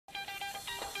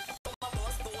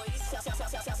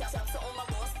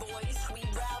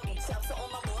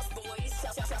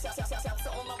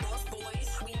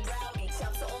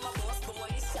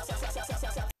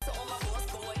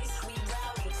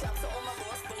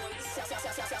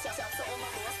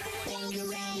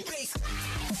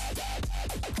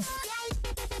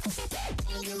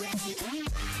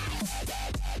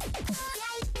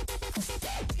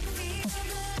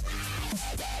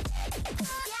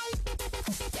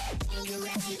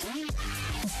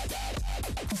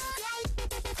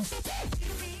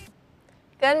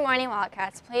Good morning,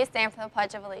 Wildcats. Please stand for the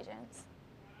Pledge of Allegiance.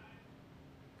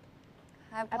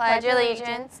 I pledge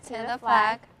allegiance to the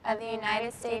flag of the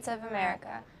United States of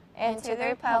America and to the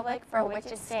republic for which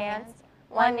it stands,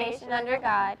 one nation under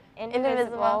God,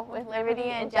 indivisible, with liberty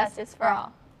and justice for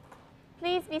all.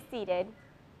 Please be seated.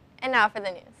 And now for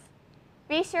the news.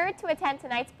 Be sure to attend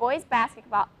tonight's boys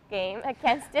basketball game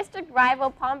against district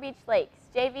rival Palm Beach Lakes.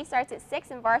 JV starts at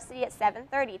 6 and varsity at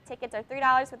 7:30. Tickets are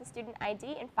 $3 with a student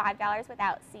ID and $5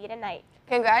 without. See you tonight.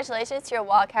 Congratulations to your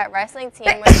Wildcat wrestling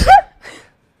team with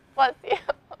bless you.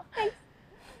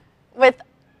 With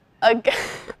a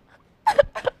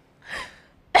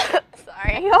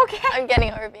sorry. Are you okay? I'm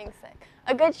getting over being sick.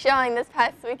 A good showing this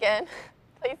past weekend,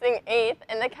 placing 8th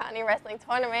in the county wrestling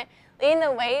tournament. Leading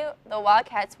the way, the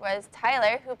Wildcats was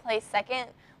Tyler, who placed 2nd,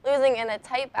 losing in a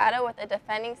tight battle with the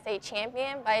defending state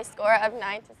champion by a score of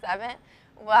 9-7,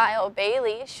 while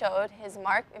Bailey showed his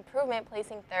marked improvement,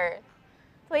 placing 3rd.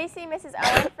 Please see Mrs.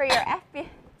 Owen for your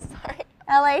Sorry.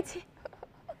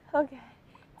 Okay.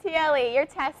 TLE, your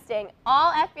testing.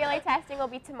 All FBLA testing will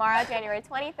be tomorrow, January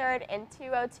 23rd in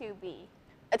 202B.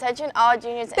 Attention all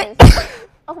juniors and...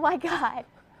 Oh my God.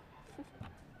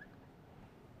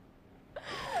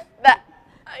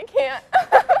 I can't.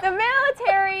 The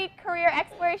military career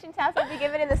exploration test will be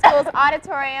given in the school's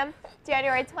auditorium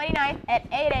January 29th at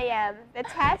 8 a.m. The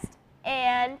test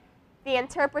and the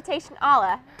interpretation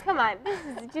come on, this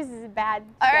is just as bad.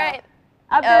 All right.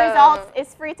 Of the results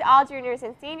is free to all juniors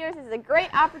and seniors. This is a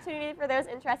great opportunity for those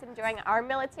interested in joining our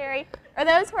military or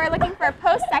those who are looking for a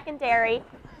post-secondary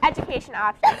education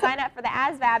option. Sign up for the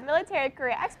ASVAB Military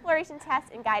Career Exploration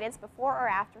Test and guidance before or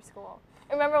after school.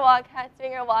 Remember, Wildcats,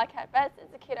 being your Wildcat best is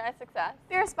the key to our success.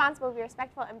 Be responsible, be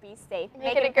respectful, and be safe.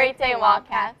 Make it a great day,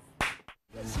 Wildcats.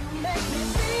 You make me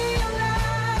feel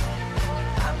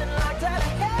like I've been locked out of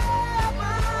hell.